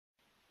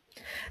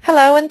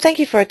Hello and thank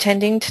you for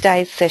attending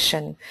today's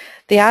session.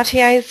 The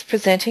RTA is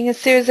presenting a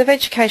series of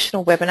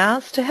educational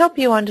webinars to help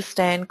you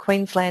understand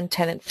Queensland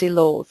tenancy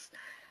laws.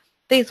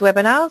 These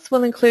webinars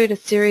will include a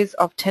series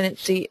of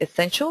tenancy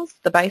essentials,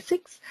 the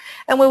basics,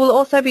 and we will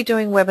also be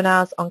doing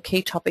webinars on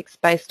key topics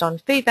based on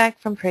feedback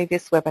from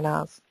previous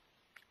webinars.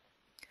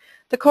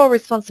 The core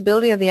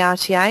responsibility of the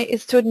RTA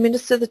is to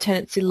administer the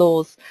tenancy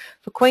laws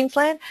for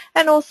Queensland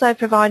and also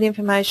provide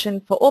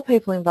information for all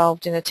people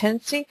involved in a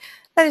tenancy,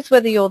 that is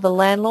whether you're the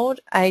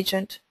landlord,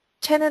 agent,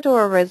 tenant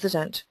or a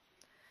resident.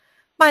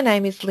 My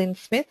name is Lynn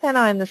Smith and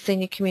I am the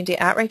Senior Community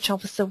Outreach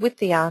Officer with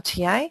the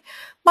RTA.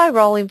 My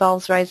role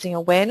involves raising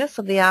awareness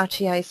of the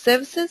RTA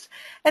services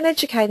and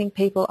educating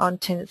people on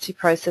tenancy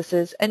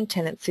processes and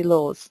tenancy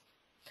laws.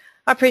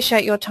 I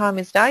appreciate your time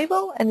is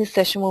valuable and this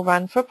session will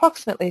run for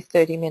approximately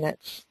 30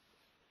 minutes.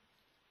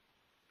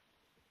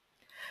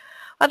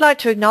 I'd like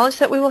to acknowledge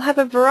that we will have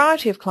a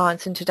variety of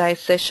clients in today's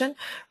session,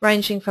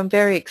 ranging from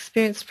very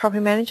experienced property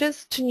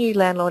managers to new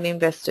landlord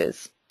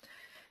investors.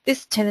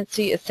 This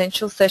Tenancy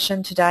Essentials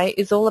session today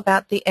is all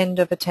about the end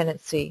of a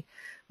tenancy.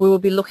 We will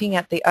be looking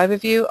at the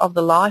overview of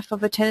the life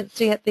of a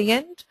tenancy at the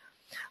end,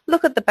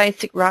 look at the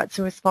basic rights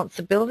and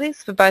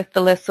responsibilities for both the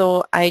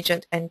lessor,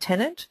 agent and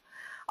tenant.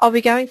 I'll be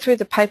going through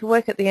the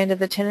paperwork at the end of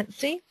the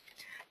tenancy,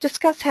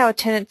 discuss how a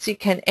tenancy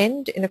can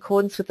end in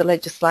accordance with the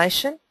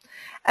legislation,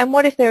 and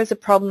what if there is a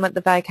problem at the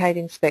vacate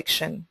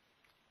inspection.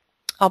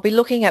 I'll be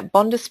looking at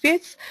bond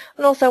disputes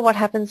and also what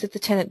happens if the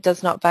tenant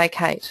does not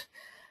vacate.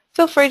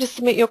 Feel free to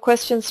submit your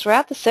questions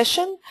throughout the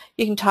session.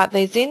 You can type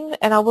these in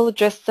and I will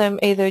address them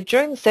either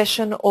during the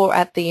session or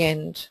at the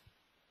end.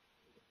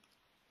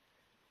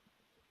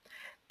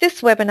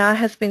 This webinar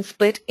has been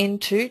split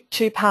into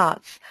two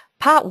parts.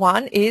 Part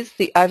 1 is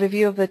the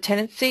overview of the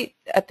tenancy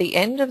at the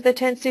end of the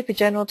tenancy for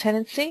general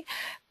tenancy,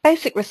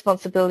 basic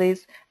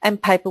responsibilities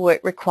and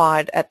paperwork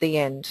required at the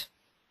end.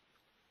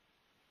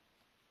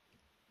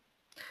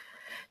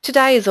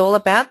 Today is all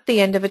about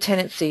the end of a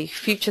tenancy.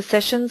 Future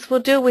sessions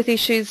will deal with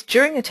issues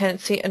during a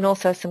tenancy and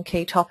also some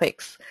key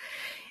topics.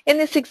 In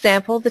this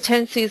example, the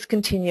tenancy is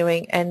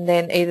continuing and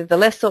then either the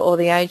lessor or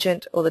the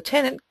agent or the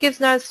tenant gives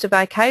notice to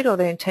vacate or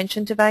their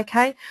intention to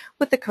vacate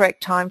with the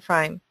correct time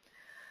frame.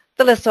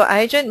 The lessor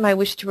agent may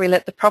wish to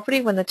relet the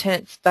property when the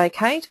tenants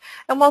vacate,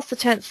 and whilst the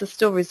tenants are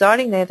still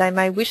residing there, they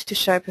may wish to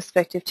show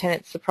prospective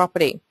tenants the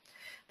property.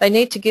 They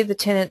need to give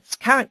the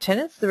current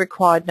tenants the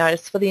required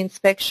notice for the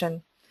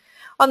inspection.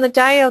 On the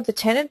day of the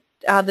tenant,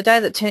 that the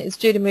tenant is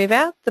due to move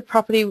out, the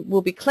property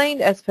will be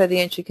cleaned as per the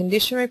entry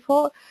condition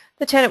report.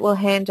 The tenant will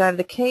hand over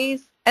the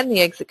keys and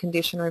the exit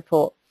condition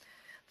report.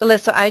 The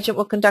lessor agent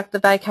will conduct the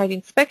vacate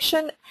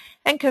inspection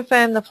and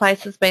confirm the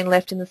place has been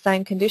left in the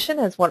same condition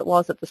as what it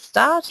was at the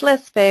start,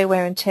 less fair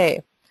wear and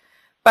tear.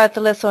 Both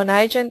the lessor and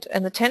agent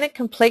and the tenant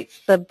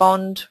completes the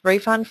bond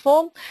refund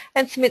form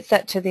and submits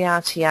that to the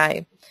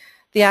RTA.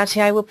 The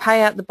RTA will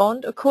pay out the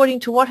bond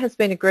according to what has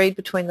been agreed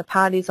between the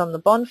parties on the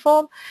bond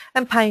form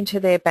and pay into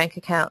their bank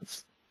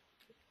accounts.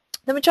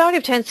 The majority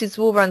of tenancies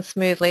will run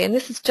smoothly, and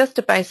this is just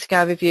a basic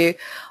overview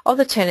of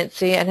the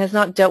tenancy and has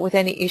not dealt with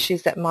any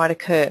issues that might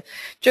occur.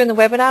 During the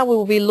webinar we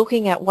will be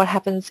looking at what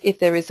happens if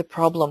there is a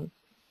problem.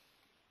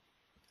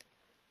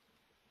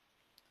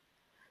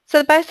 So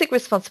the basic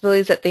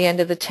responsibilities at the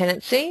end of the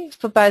tenancy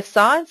for both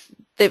sides,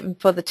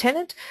 for the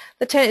tenant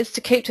is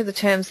to keep to the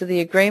terms of the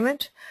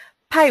agreement,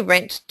 pay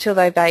rent till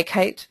they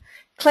vacate,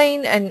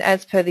 clean and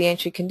as per the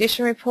entry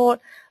condition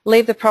report,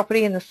 leave the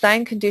property in the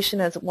same condition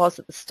as it was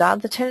at the start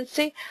of the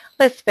tenancy,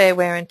 less fair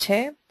wear and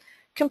tear,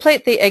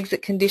 complete the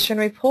exit condition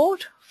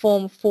report,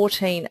 form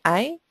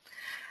 14A,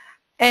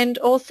 and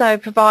also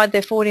provide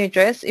their forwarding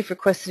address if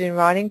requested in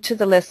writing to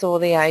the lessor or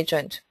the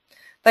agent.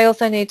 They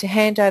also need to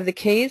hand over the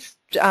keys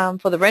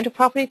for the rental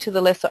property to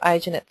the lessor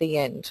agent at the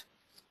end.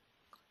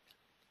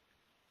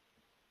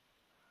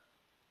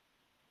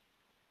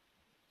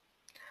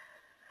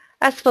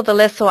 As for the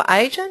lessor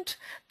agent,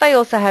 they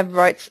also have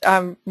rights,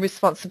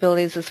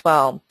 responsibilities as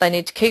well. They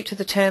need to keep to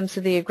the terms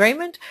of the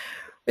agreement,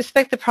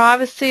 respect the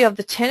privacy of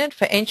the tenant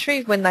for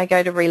entry when they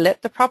go to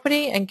relet the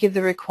property and give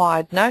the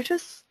required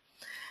notice,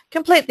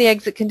 complete the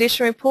exit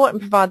condition report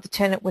and provide the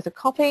tenant with a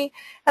copy,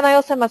 and they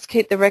also must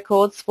keep the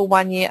records for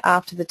 1 year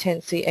after the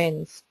tenancy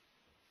ends.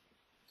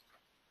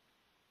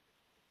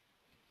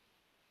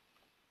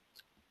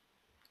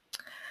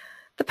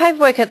 The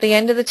paperwork at the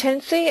end of the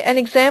tenancy, an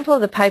example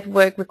of the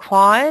paperwork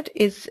required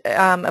is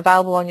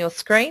available on your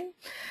screen.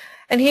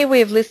 And here we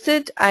have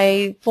listed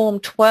a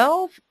Form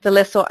 12. The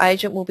lessor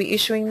agent will be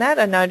issuing that,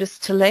 a notice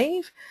to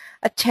leave.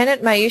 A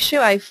tenant may issue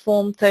a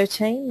Form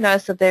 13,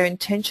 notice of their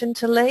intention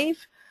to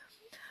leave.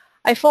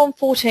 A Form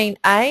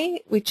 14A,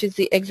 which is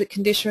the exit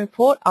condition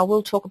report. I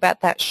will talk about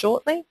that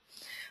shortly.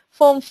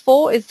 Form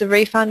 4 is the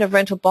refund of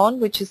rental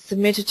bond, which is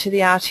submitted to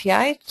the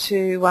RTA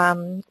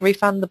to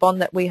refund the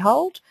bond that we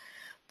hold.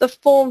 The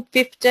Form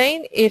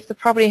 15, if the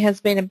property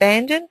has been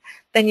abandoned,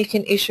 then you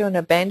can issue an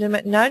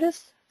abandonment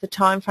notice. The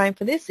time frame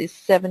for this is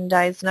 7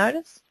 days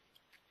notice.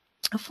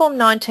 Form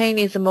 19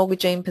 is a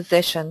mortgagee in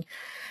possession.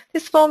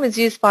 This form is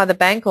used by the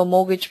bank or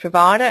mortgage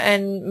provider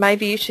and may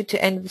be issued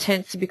to end the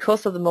tenancy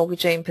because of the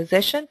mortgagee in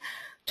possession.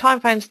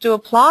 Timeframes do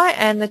apply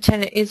and the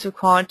tenant is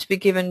required to be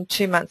given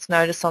 2 months'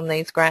 notice on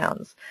these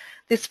grounds.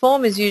 This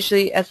form is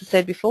usually, as I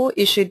said before,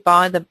 issued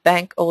by the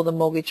bank or the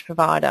mortgage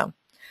provider.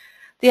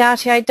 The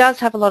RTA does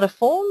have a lot of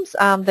forms.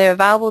 They're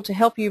available to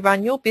help you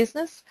run your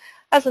business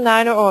as an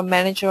owner or a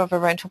manager of a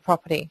rental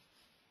property.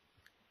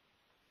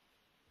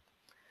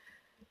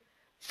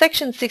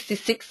 Section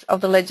 66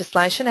 of the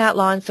legislation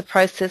outlines the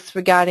process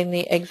regarding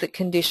the exit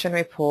condition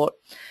report.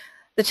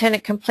 The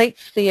tenant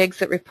completes the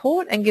exit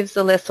report and gives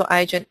the lessor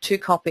agent 2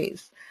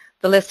 copies.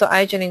 The lessor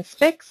agent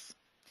inspects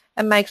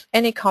and makes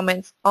any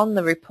comments on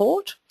the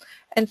report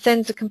and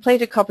sends a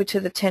completed copy to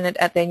the tenant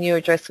at their new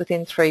address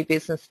within 3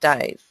 business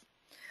days.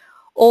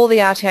 All the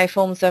RTA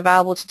forms are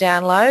available to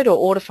download or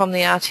order from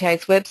the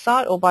RTA's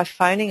website or by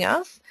phoning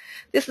us.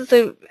 This is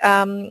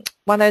one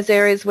of those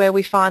areas where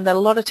we find that a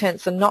lot of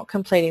tenants are not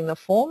completing the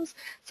forms,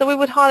 so we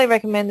would highly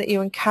recommend that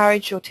you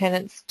encourage your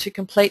tenants to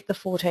complete the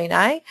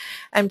 14A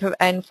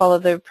and follow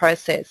the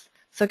process.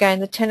 So again,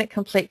 the tenant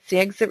completes the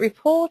exit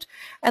report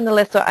and the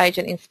lessor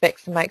agent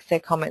inspects and makes their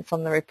comments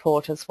on the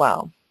report as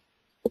well.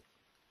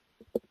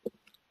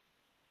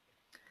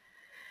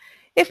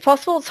 If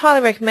possible, it's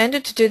highly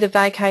recommended to do the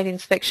vacate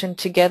inspection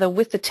together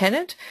with the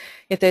tenant.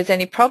 If there's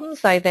any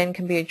problems, they then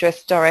can be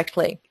addressed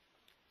directly.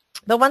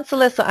 But once the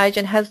lessor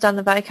agent has done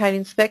the vacate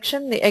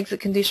inspection, the exit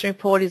condition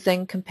report is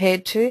then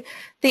compared to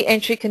the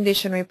entry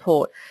condition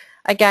report.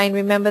 Again,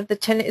 remember the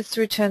tenant is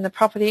to return the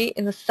property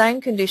in the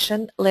same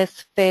condition,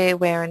 less fair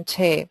wear and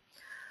tear.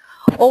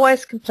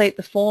 Always complete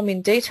the form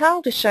in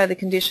detail to show the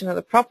condition of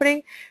the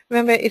property.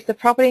 Remember, if the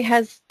property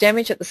has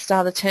damage at the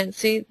start of the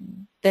tenancy,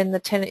 then the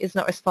tenant is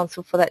not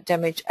responsible for that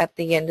damage at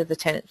the end of the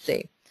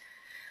tenancy.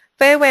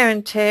 Fair wear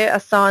and tear are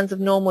signs of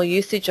normal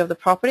usage of the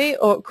property,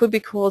 or it could be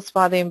caused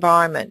by the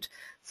environment.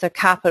 So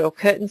carpet or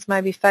curtains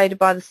may be faded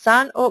by the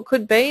sun, or it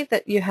could be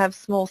that you have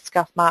small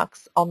scuff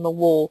marks on the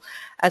wall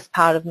as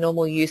part of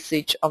normal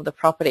usage of the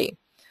property.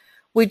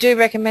 We do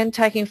recommend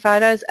taking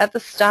photos at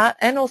the start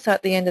and also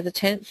at the end of the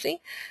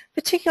tenancy,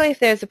 particularly if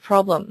there's a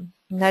problem.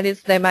 And that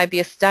is, there may be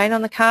a stain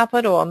on the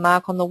carpet or a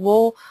mark on the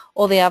wall,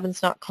 or the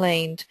oven's not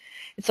cleaned.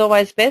 It's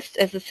always best,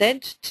 as I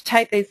said, to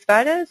take these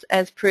photos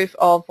as proof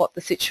of what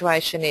the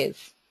situation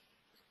is.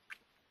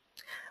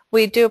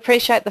 We do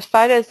appreciate the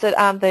photos that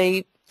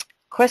the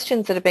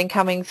questions that have been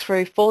coming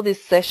through for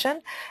this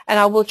session, and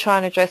I will try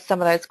and address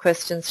some of those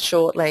questions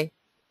shortly.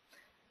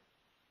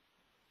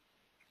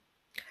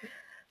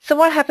 So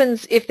what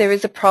happens if there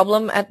is a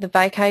problem at the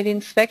vacate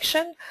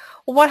inspection?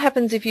 Well, what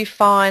happens if you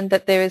find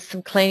that there is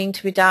some cleaning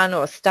to be done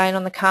or a stain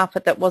on the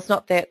carpet that was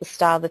not there at the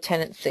start of the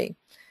tenancy?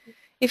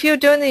 If you're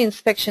doing the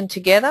inspection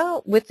together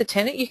with the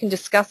tenant, you can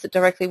discuss it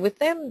directly with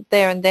them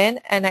there and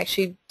then and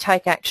actually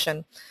take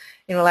action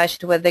in relation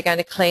to whether they're going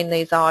to clean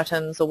these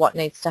items or what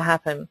needs to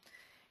happen.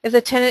 If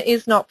the tenant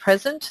is not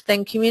present,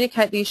 then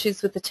communicate the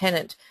issues with the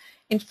tenant.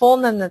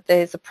 Inform them that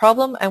there's a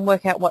problem and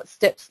work out what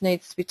steps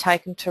needs to be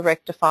taken to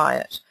rectify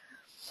it.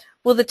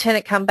 Will the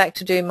tenant come back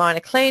to do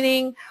minor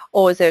cleaning,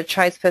 or is there a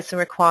tradesperson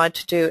required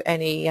to do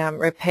any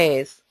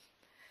repairs?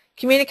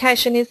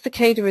 Communication is the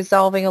key to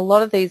resolving a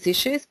lot of these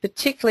issues,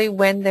 particularly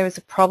when there is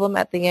a problem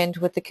at the end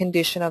with the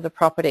condition of the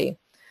property.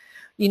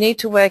 You need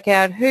to work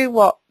out who,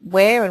 what,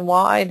 where and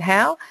why and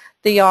how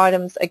the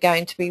items are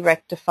going to be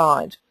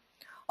rectified.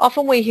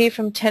 Often we hear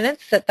from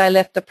tenants that they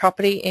left the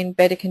property in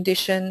better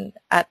condition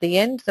at the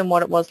end than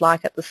what it was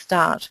like at the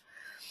start.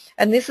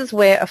 And this is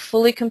where a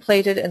fully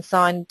completed and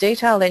signed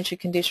detailed entry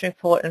condition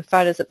report and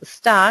photos at the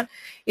start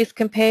is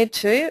compared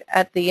to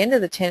at the end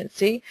of the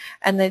tenancy,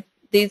 and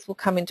these will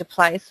come into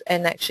place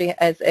and actually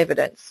as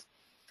evidence.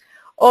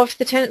 Or if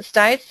the tenant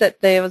states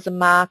that there was a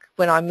mark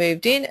when I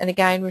moved in, and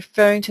again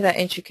referring to that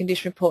entry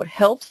condition report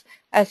helps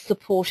as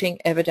supporting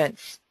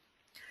evidence.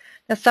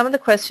 Now, some of the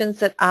questions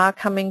that are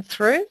coming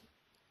through,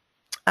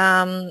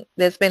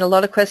 there's been a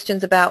lot of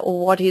questions about, well,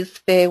 what is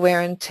fair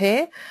wear and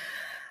tear?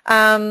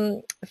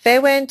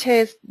 Fair wear and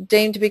tear is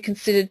deemed to be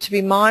considered to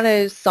be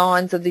minor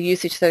signs of the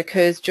usage that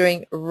occurs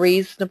during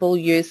reasonable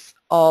use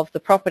of the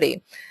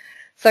property.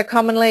 So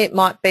commonly it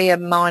might be a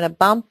minor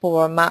bump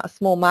or a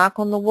small mark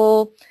on the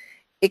wall.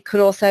 It could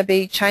also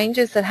be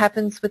changes that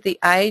happens with the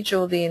age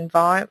or the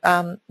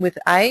environment, with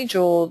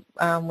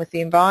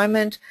the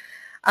environment.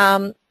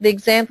 The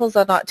examples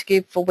I'd like to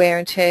give for wear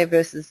and tear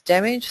versus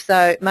damage.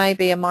 So it may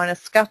be a minor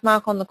scuff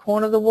mark on the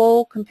corner of the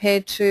wall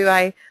compared to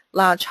a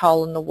large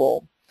hole in the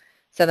wall.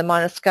 So the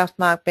minor scuff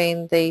mark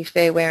being the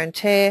fair wear and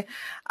tear,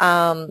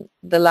 the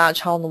large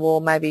hole in the wall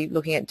may be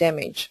looking at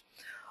damage.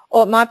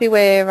 Or it might be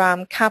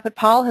where carpet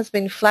pile has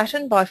been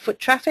flattened by foot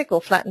traffic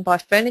or flattened by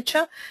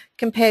furniture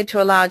compared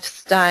to a large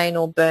stain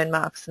or burn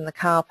marks in the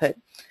carpet.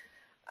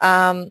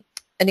 An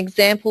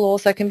example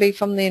also can be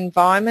from the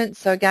environment,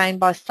 so again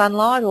by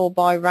sunlight or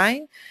by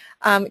rain.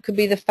 It could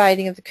be the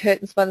fading of the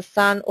curtains by the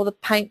sun or the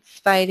paints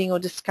fading or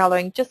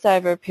discolouring just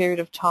over a period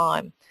of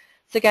time.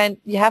 So again,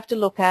 you have to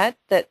look at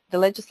that the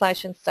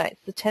legislation states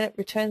the tenant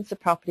returns the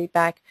property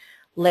back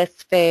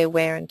less fair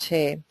wear and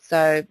tear.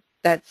 So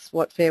that's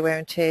what fair wear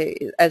and tear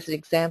as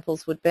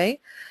examples would be.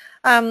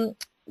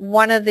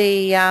 One of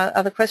the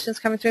other questions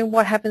coming through,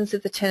 what happens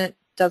if the tenant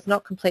does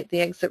not complete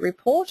the exit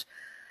report?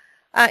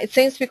 It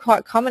seems to be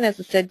quite common, as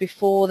I said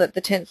before, that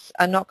the tenants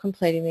are not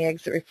completing the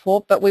exit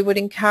report, but we would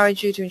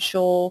encourage you to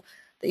ensure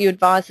that you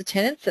advise the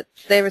tenants that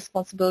it's their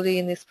responsibility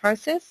in this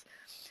process.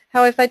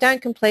 However, if they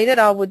don't complete it,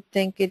 I would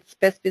think it's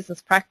best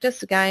business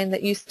practice, again,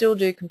 that you still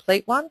do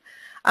complete one,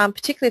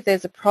 particularly if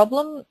there's a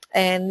problem,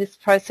 and this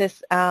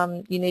process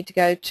you need to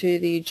go to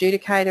the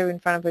adjudicator in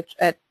front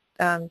of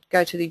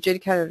go to the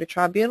adjudicator of the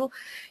tribunal.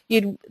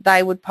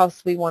 They would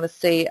possibly want to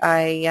see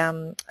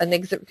an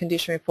exit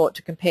condition report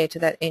to compare to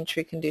that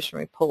entry condition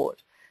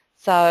report.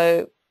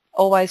 So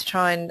always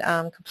try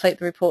and complete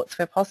the reports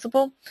where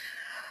possible.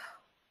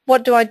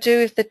 What do I do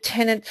if the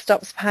tenant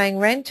stops paying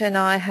rent and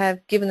I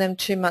have given them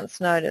 2 months'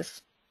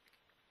 notice?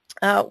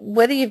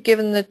 Whether you've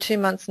given the 2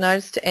 months'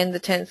 notice to end the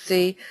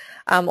tenancy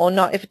or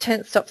not, if a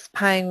tenant stops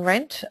paying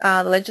rent,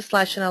 the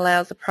legislation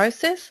allows a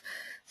process.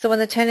 So when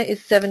the tenant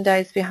is 7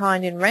 days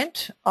behind in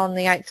rent, on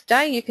the 8th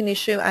day you can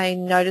issue a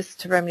notice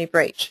to remedy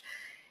breach.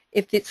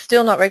 If it's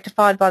still not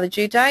rectified by the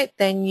due date,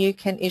 then you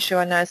can issue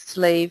a notice to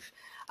leave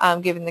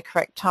given the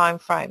correct time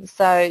frame.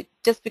 So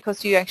just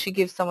because you actually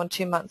give someone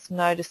 2 months'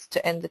 notice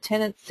to end the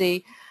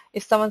tenancy,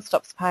 if someone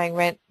stops paying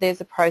rent, there's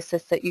a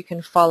process that you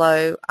can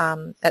follow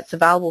that's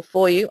available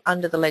for you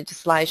under the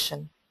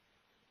legislation.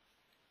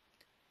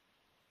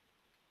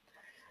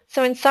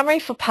 So in summary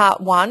for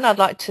part 1, I'd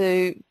like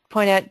to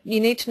point out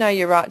you need to know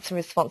your rights and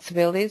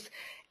responsibilities,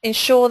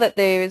 ensure that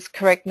there is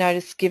correct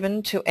notice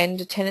given to end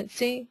a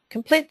tenancy,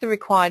 complete the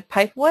required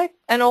paperwork,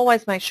 and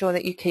always make sure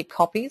that you keep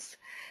copies.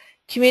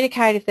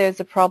 Communicate if there's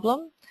a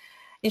problem.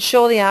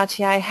 Ensure the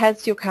RTA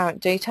has your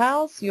current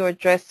details, your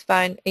address,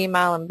 phone,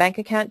 email and bank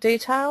account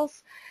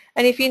details.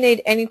 And if you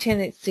need any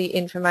tenancy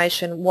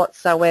information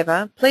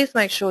whatsoever, please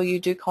make sure you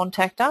do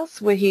contact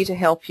us. We're here to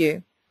help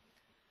you.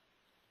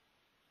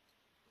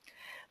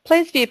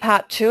 Please view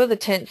part 2 of the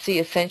Tenancy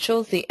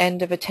Essentials, the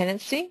end of a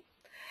tenancy.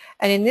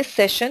 And in this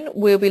session,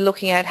 we'll be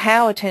looking at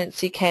how a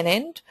tenancy can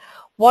end,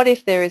 what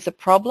if there is a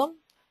problem,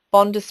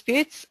 bond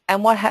disputes,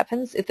 and what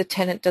happens if the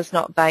tenant does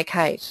not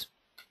vacate.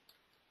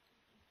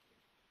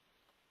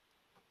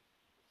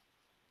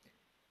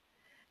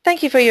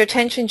 Thank you for your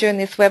attention during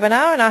this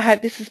webinar, and I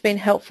hope this has been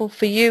helpful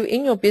for you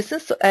in your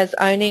business as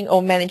owning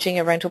or managing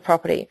a rental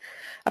property.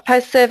 A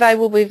post-survey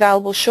will be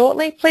available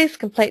shortly. Please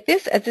complete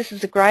this, as this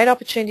is a great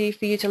opportunity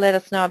for you to let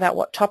us know about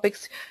what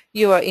topics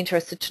you are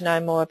interested to know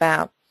more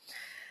about.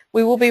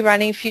 We will be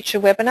running future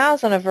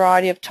webinars on a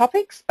variety of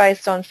topics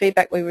based on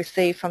feedback we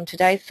receive from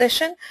today's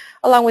session,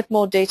 along with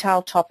more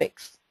detailed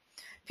topics.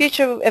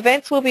 Future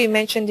events will be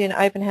mentioned in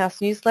Open House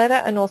newsletter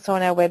and also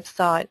on our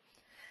website.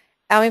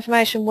 Our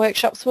information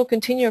workshops will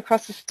continue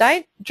across the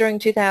state during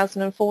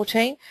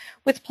 2014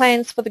 with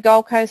plans for the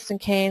Gold Coast and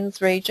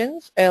Cairns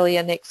regions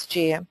earlier next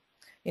year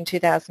in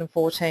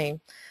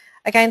 2014.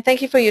 Again,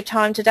 thank you for your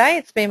time today.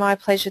 It's been my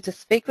pleasure to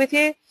speak with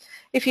you.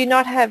 If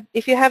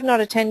I have not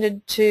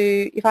attended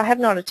to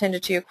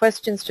your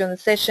questions during the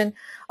session,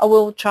 I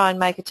will try and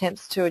make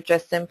attempts to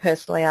address them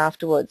personally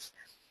afterwards.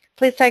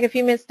 Please take a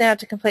few minutes now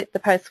to complete the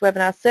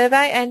post-webinar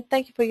survey, and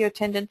thank you for your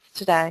attendance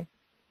today.